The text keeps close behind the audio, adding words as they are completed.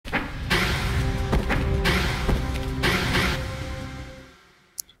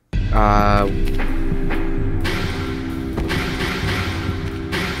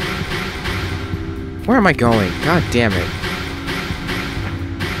Where am I going? God damn it.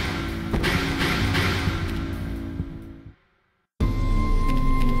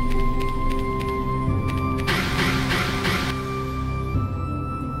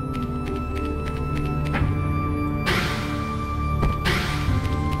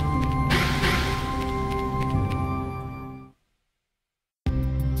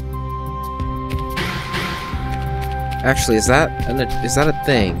 Actually, is that a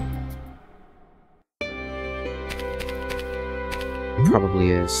thing?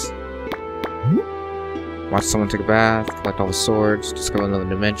 Probably is. Watch someone take a bath, collect all the swords, discover another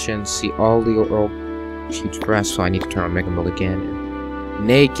dimension, see all legal Earl Chief's breasts, so I need to turn on Mega Mode again.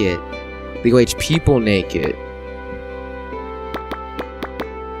 Naked. Legal Age people naked.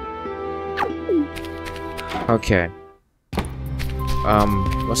 Okay.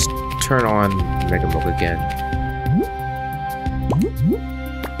 Let's turn on Mega Mode again.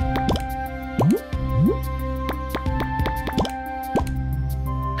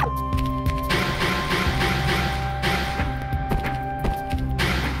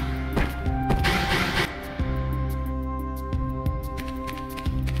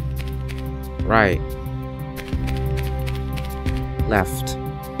 Right. Left.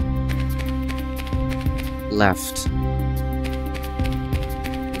 Left.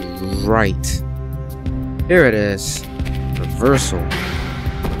 Right. Here it is. Reversal.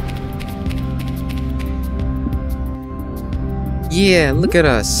 Yeah, look at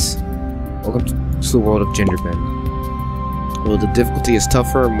us. Welcome to the world of Genderbend. Well, the difficulty is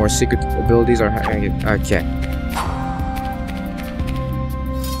tougher, more secret abilities are... Okay.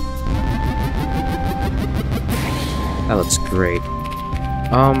 That looks great.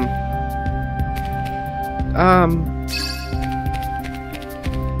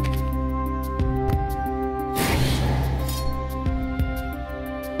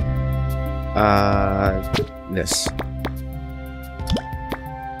 This.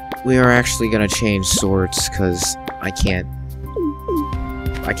 We are actually gonna change swords, cause I can't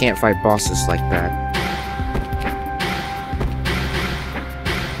fight bosses like that.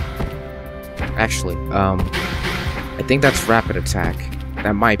 Actually, I think that's rapid attack.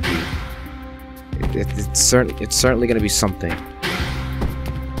 That might be. It's certainly gonna be something.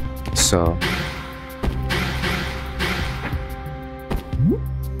 So.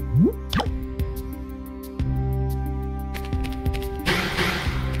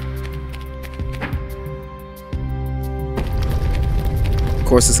 Of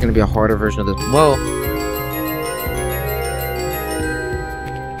course, it's gonna be a harder version of this. Well,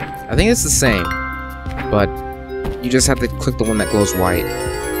 I think it's the same, but you just have to click the one that glows white.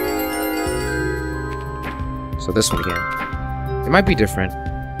 So this one again. It might be different.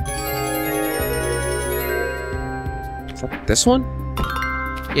 Is that this one?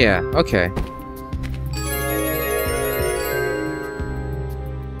 Yeah, okay.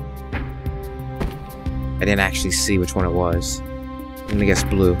 I didn't actually see which one it was. I'm gonna guess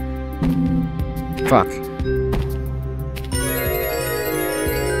blue. Fuck.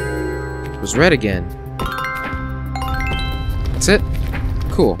 It was red again. That's it?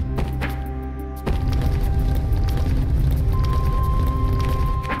 Cool.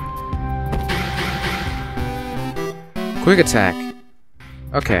 Quick attack.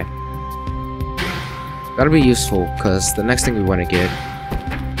 Okay. That'll be useful, because the next thing we want to get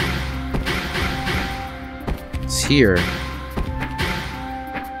is here.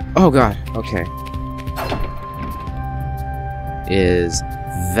 Oh god, okay. Is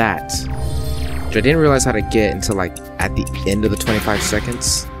that. Which I didn't realize how to get until like at the end of the 25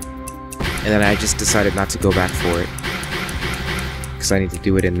 seconds. And then I just decided not to go back for it. Because I need to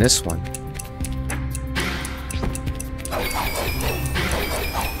do it in this one.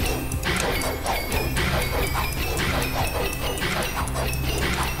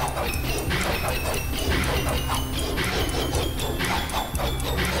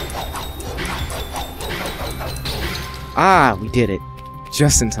 Ah, we did it.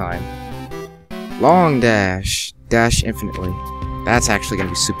 Just in time. Long dash. Dash infinitely. That's actually going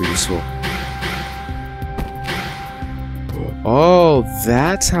to be super useful. Oh,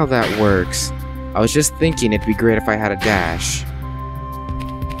 that's how that works. I was just thinking it'd be great if I had a dash.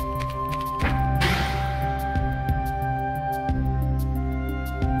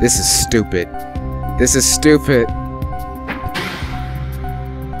 This is stupid. This is stupid.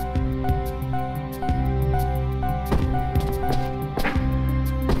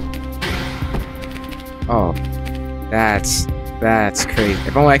 Oh, that's crazy.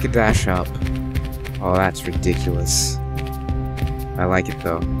 If only I could dash up. Oh, that's ridiculous. I like it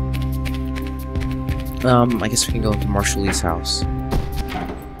though. I guess we can go into Marshall Lee's house.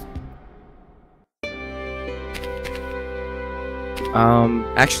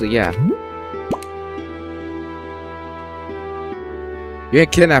 Actually, yeah. You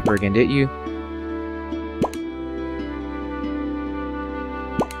didn't kidnap her again, didn't you?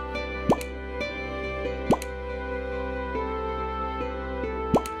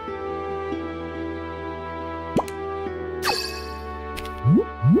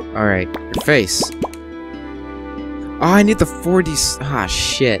 Alright, your face. Oh, I need the 4D. Ah,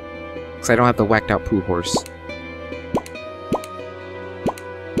 shit. Because I don't have the whacked out poo horse.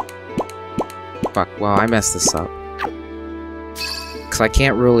 Fuck, well, I messed this up. Because I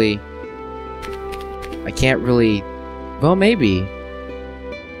can't really... Well, maybe.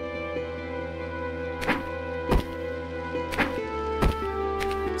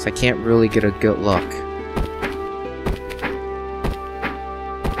 Because I can't really get a good look.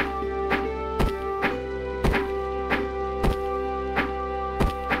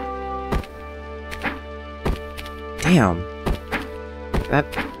 Damn.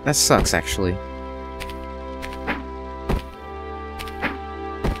 That sucks, actually.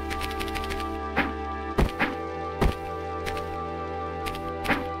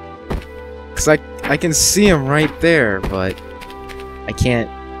 Cause I can see him right there, but I can't.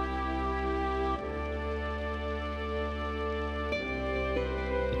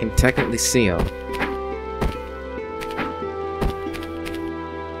 I can technically see him.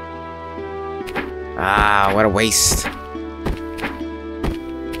 Ah, what a waste.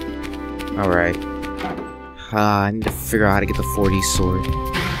 Alright. I need to figure out how to get the 4D sword.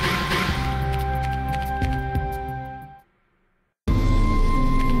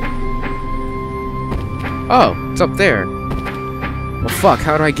 Oh, it's up there. Well, fuck,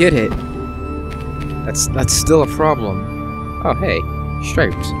 how do I get it? That's still a problem. Oh, hey,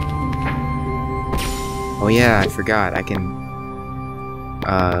 stripes. Oh yeah, I forgot. I can...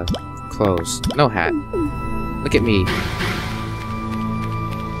 clothes. No hat. Look at me.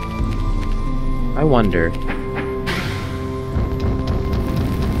 I wonder.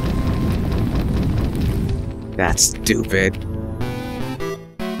 That's stupid.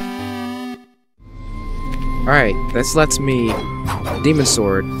 Alright, this lets me... Demon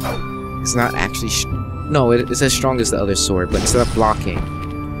Sword is not actually... No, it's as strong as the other sword, but instead of blocking,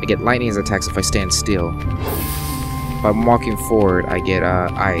 I get lightning as attacks if I stand still. If I'm walking forward, I get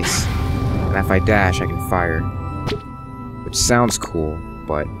ice. And if I dash, I can fire. Which sounds cool,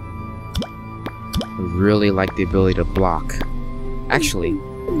 but... I really like the ability to block. Actually...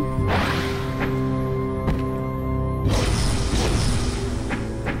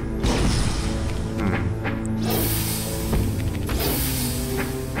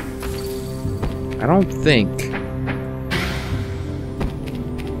 I don't think...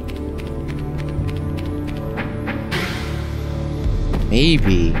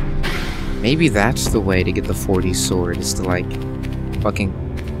 Maybe that's the way to get the 4D sword, is to, like, fucking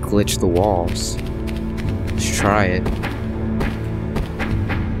glitch the walls. Let's try it.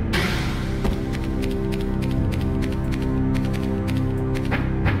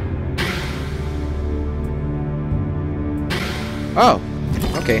 Oh!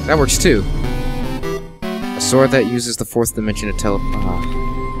 Okay, that works too. A sword that uses the 4th dimension to teleport.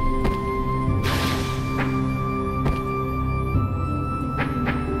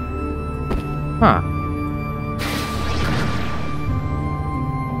 Huh.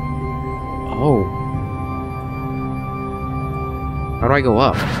 Oh. How do I go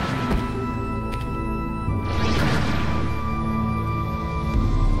up?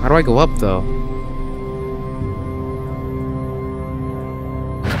 How do I go up, though?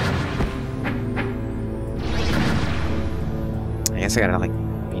 I guess I gotta, like,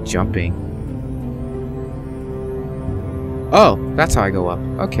 be jumping. Oh, that's how I go up.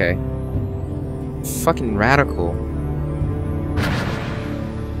 Okay. Fucking radical.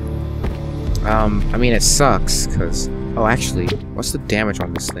 I mean, it sucks, cause... Oh, actually, what's the damage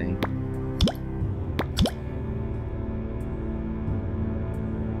on this thing?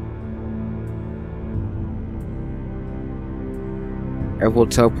 It will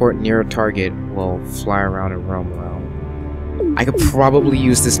teleport near a target, will fly around and roam around. I could probably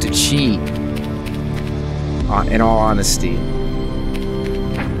use this to cheat. In all honesty.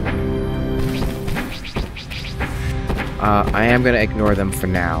 I am gonna ignore them for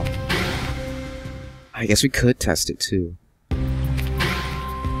now. I guess we could test it too.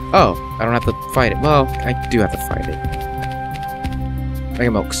 Oh, I don't have to fight it. Well, I do have to fight it.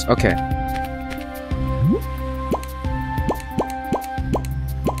 Mega Milks, okay.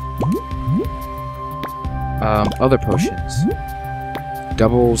 Other potions.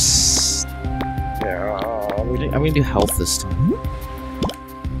 Doubles. Yeah. I'm gonna do health this time.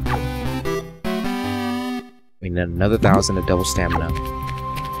 We need another 1,000 of double stamina.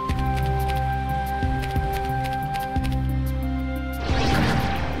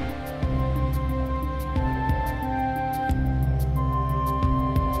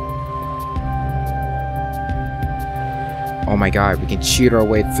 Oh my god, we can cheat our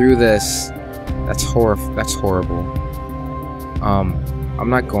way through this. That's horrible. I'm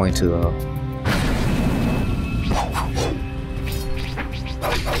not going to though.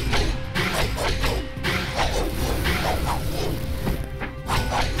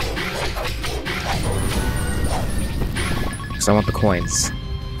 Because I want the coins.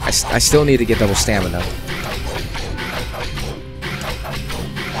 I still need to get double stamina.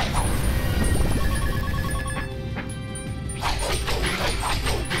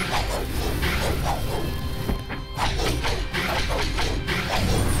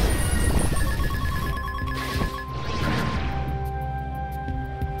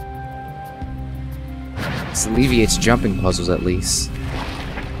 This alleviates jumping puzzles at least.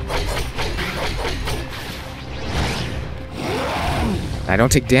 I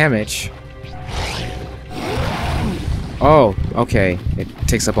don't take damage. Oh, okay. It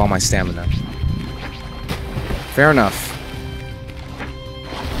takes up all my stamina. Fair enough.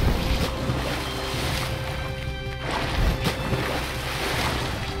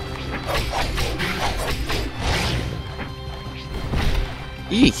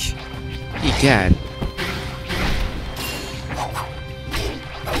 Eek! Egad.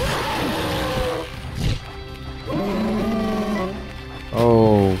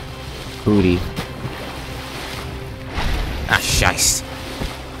 Oh, booty. Ah, shice.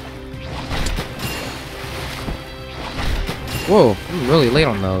 Whoa, I'm really late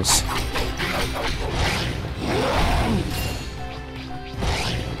on those.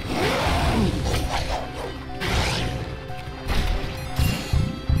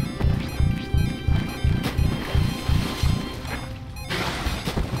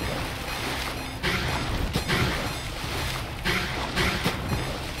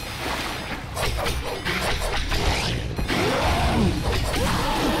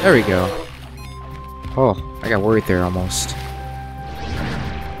 There we go. Oh, I got worried there almost.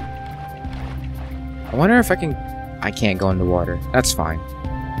 I wonder if I can... I can't go into water. That's fine.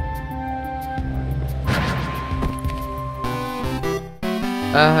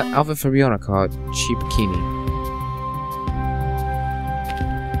 Outfit for Riona called Cheap Bikini.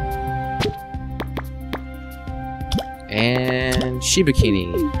 And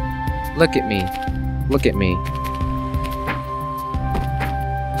Shibikini. Look at me. Look at me.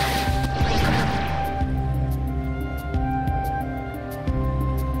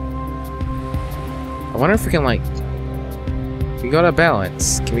 I wonder if we can, like... We go to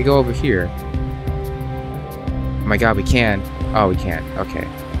balance. Can we go over here? Oh my god, we can. Oh, we can't. Okay.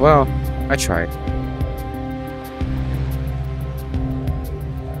 Well, I tried.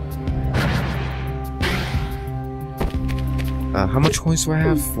 How much coins do I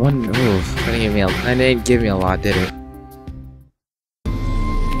have? One. Ooh, that didn't give me a lot, did it?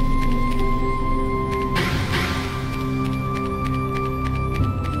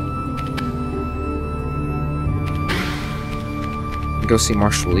 Go see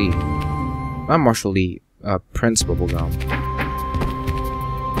Marshall Lee. Not Marshall Lee, Prince Bubblegum.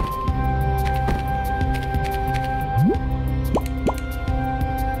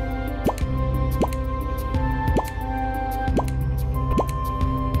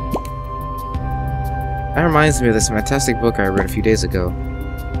 That reminds me of this fantastic book I read a few days ago.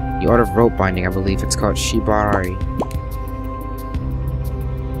 The Art of Rope Binding, I believe. It's called Shibari.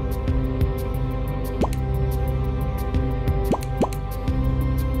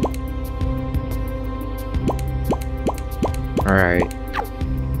 Alright.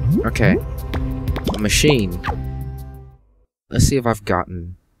 Okay. A machine. Let's see if I've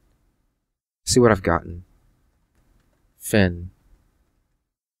gotten... See what I've gotten. Finn.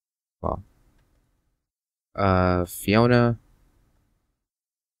 Well. Fiona.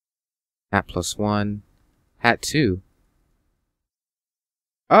 Hat +1. Hat 2.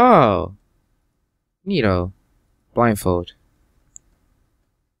 Oh! Neato. Blindfold.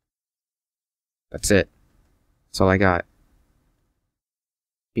 That's it. That's all I got.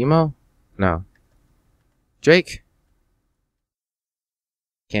 Bimo? No. Drake?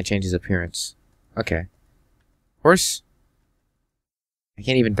 Can't change his appearance. Okay. Horse? I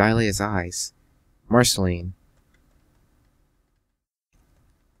can't even dilate his eyes. Marceline.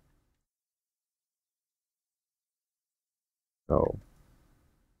 Oh.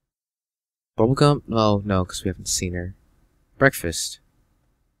 Bubblegum? Oh, no, because we haven't seen her. Breakfast.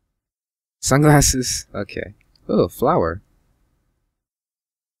 Sunglasses? Okay. Oh, flower.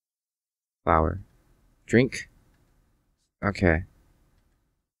 Flower. Drink. Okay.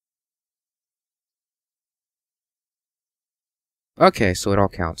 Okay, so it all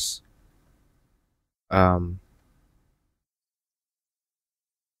counts. What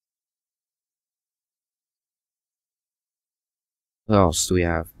else do we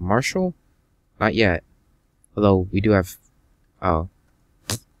have? Marshall? Not yet. Although, we do have... Oh.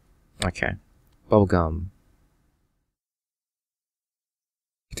 Okay. Bubblegum.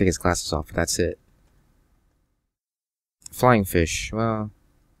 Take his glasses off, but that's it. Flying fish. Well...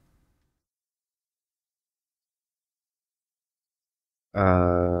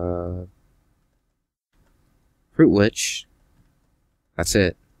 Fruit Witch. That's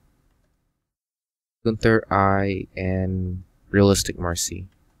it. Gunther, Eye, and Realistic Mercy.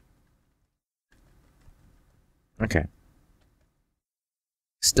 Okay.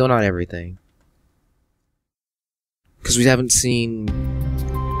 Still not everything. Because we haven't seen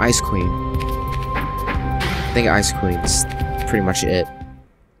Ice Queen. I think Ice Queen's pretty much it.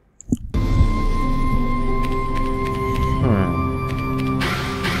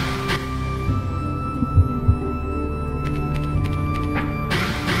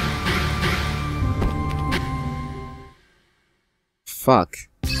 Fuck.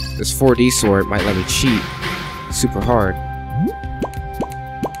 This 4D sword might let me cheat super hard.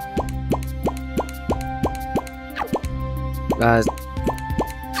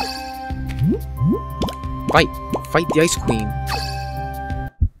 Fight the Ice Queen.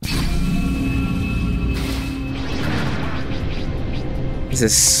 This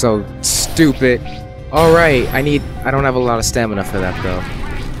is so stupid. Alright, I don't have a lot of stamina for that though.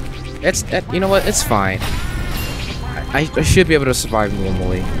 You know what, it's fine. I should be able to survive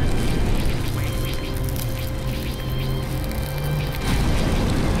normally.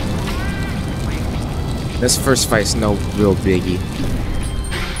 This first fight's no real biggie.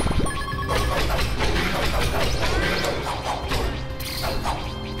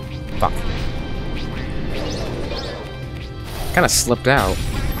 Fuck. Kinda slipped out.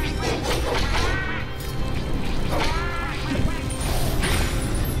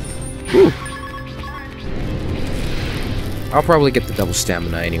 Whew. I'll probably get the double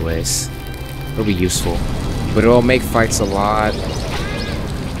stamina anyways. It'll be useful. But it'll make fights a lot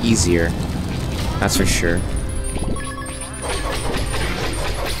easier. That's for sure.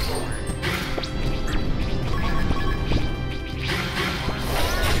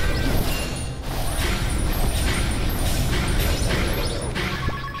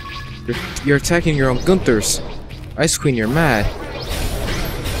 You're attacking your own Gunthers. Ice Queen, you're mad.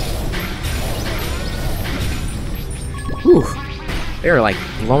 Whew. They are like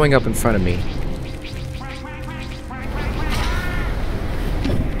blowing up in front of me.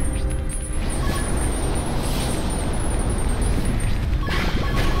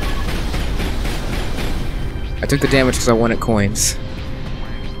 I took the damage because I wanted coins.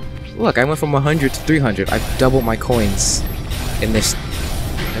 Look, I went from 100 to 300. I've doubled my coins in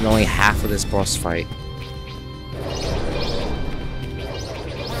only half of this boss fight.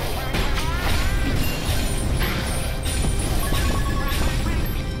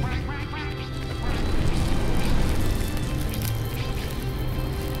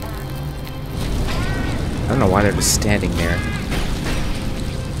 I don't know why they're just standing there.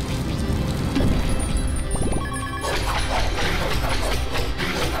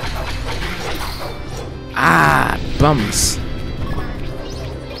 Ah, bums.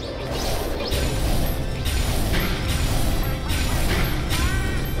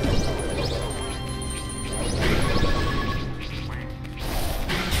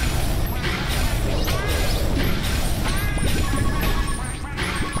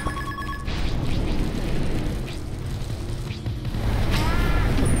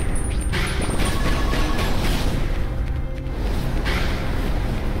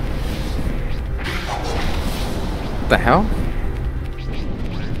 What the hell?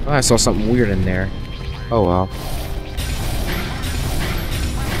 Oh, I saw something weird in there. Oh well.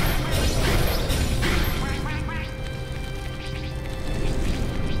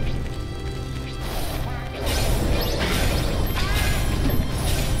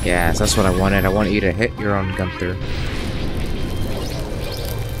 Yes, that's what I wanted. I want you to hit your own Gunther.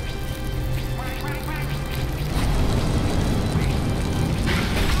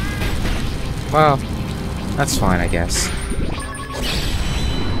 Well, that's fine, I guess.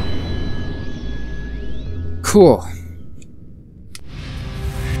 Cool.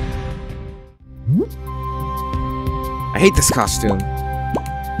 I hate this costume.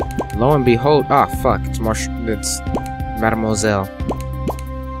 Lo and behold, fuck, it's Mademoiselle.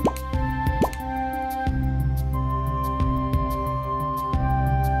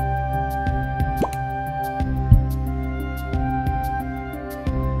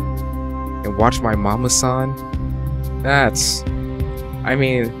 and watch my mama-san? That's... I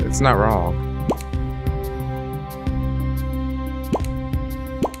mean, it's not wrong.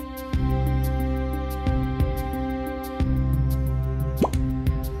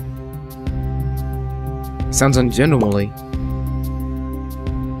 Sounds ungentlemanly.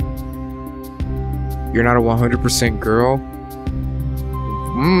 You're not a 100% girl?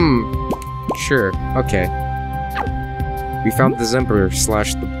 Sure, okay. We found the Zimper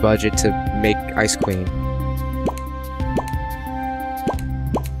 / the budget to make Ice Queen.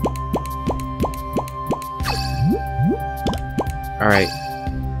 Alright,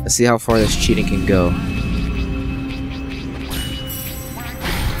 let's see how far this cheating can go.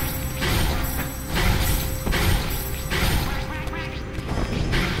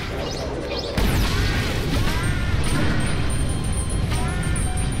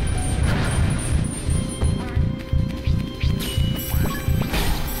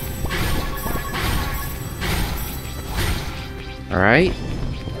 Alright.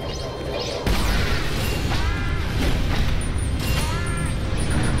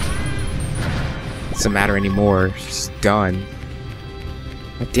 Doesn't matter anymore. She's done.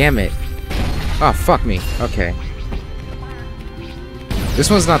 God damn it. Oh, fuck me. Okay. This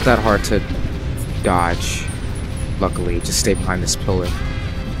one's not that hard to dodge. Luckily, just stay behind this pillar.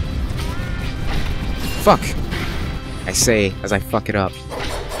 Fuck! I say as I fuck it up.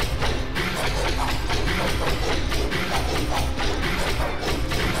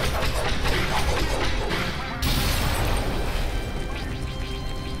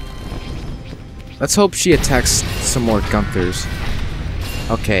 Let's hope she attacks some more Gunthers.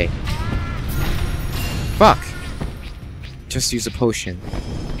 Okay. Fuck! Just use a potion.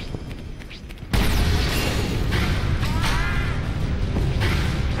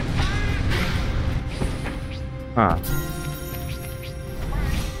 Huh.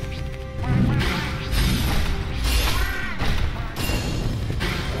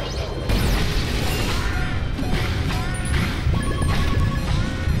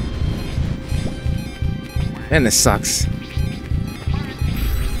 Man, this sucks.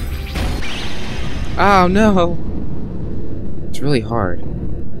 Oh no! It's really hard.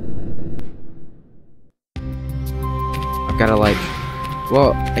 I've gotta like...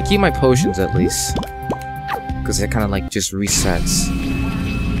 Well, I keep my potions at least. Because it kind of like just resets.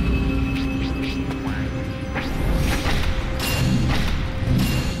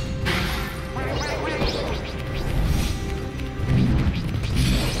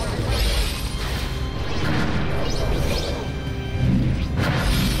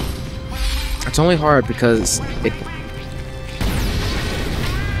 It's only hard because it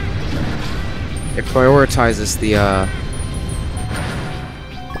prioritizes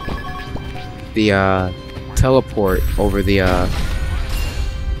the teleport over the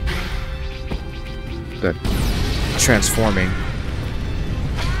transforming.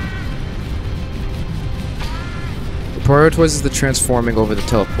 It prioritizes the transforming over the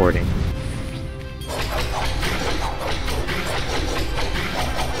teleporting.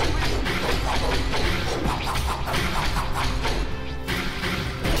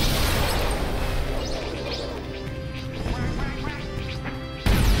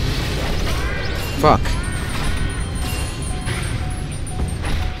 Fuck.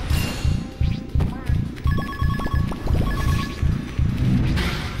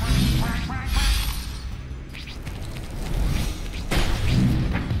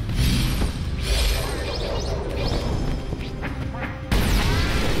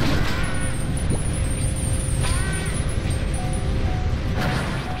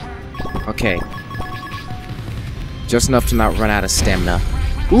 Okay. Just enough to not run out of stamina.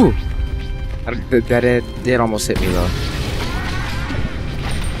 Ooh! That did almost hit me though.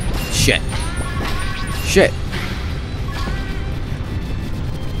 Shit. Shit.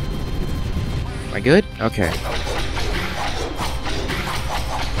 Am I good? Okay.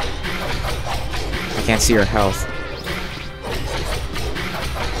 I can't see her health.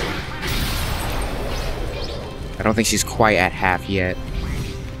 I don't think she's quite at half yet.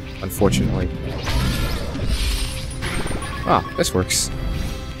 Unfortunately. Oh, this works.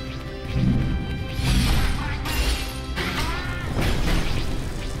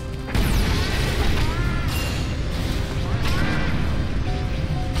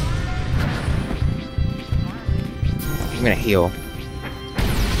 I'm gonna heal.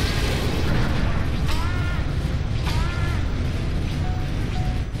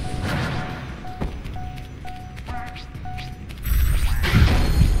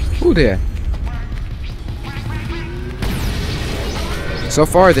 Ooh there. So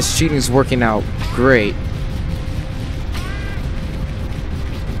far, this cheating is working out great.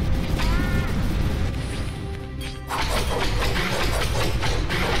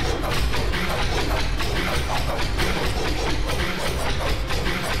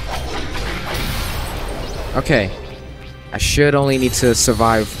 Okay. I should only need to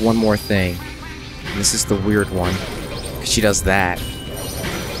survive one more thing. And this is the weird one. She does that.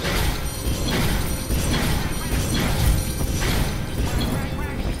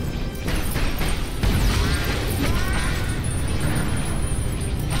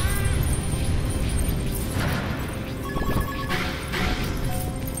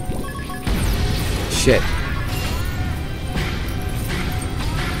 Shit.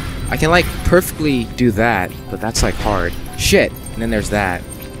 I can like perfectly do that, but that's like hard. Shit! And then there's that.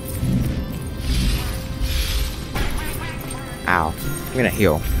 Ow. I'm gonna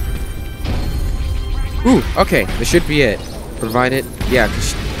heal. Ooh, okay, this should be it. Provided, yeah,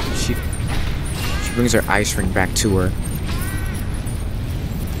 because she brings her ice ring back to her.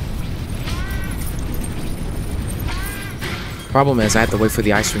 Problem is, I have to wait for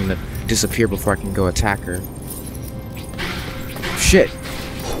the ice ring to disappear before I can go attack her. Shit!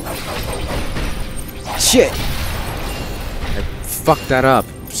 Shit! I fucked that up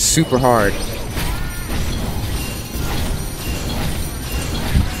super hard.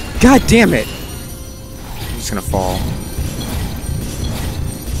 God damn it! I'm just gonna fall.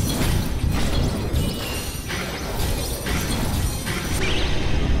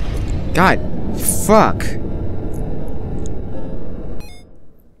 God, fuck!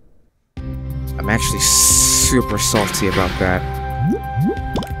 I'm actually super salty about that.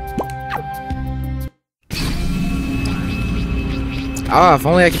 Ah, if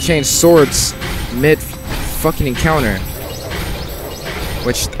only I could change swords mid-fucking encounter.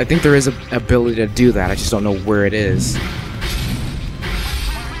 Which, I think there is an ability to do that, I just don't know where it is.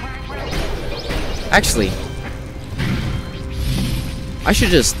 Actually, I should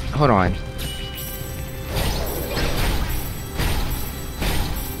just... hold on.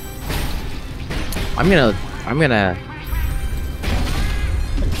 I'm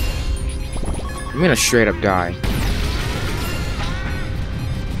gonna straight up die.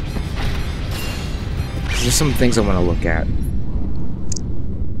 There's some things I want to look at.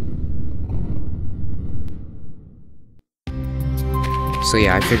 So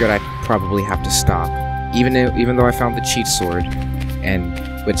yeah, I figured I'd probably have to stop. Even though I found the cheat sword, and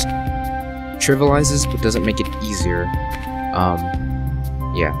which trivializes but doesn't make it easier.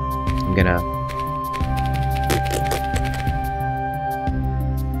 Yeah, I'm gonna...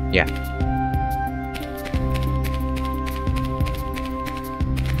 yeah.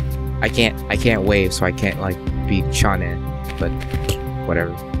 I can't wave, so I can't like beat Chane, but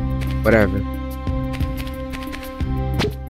whatever.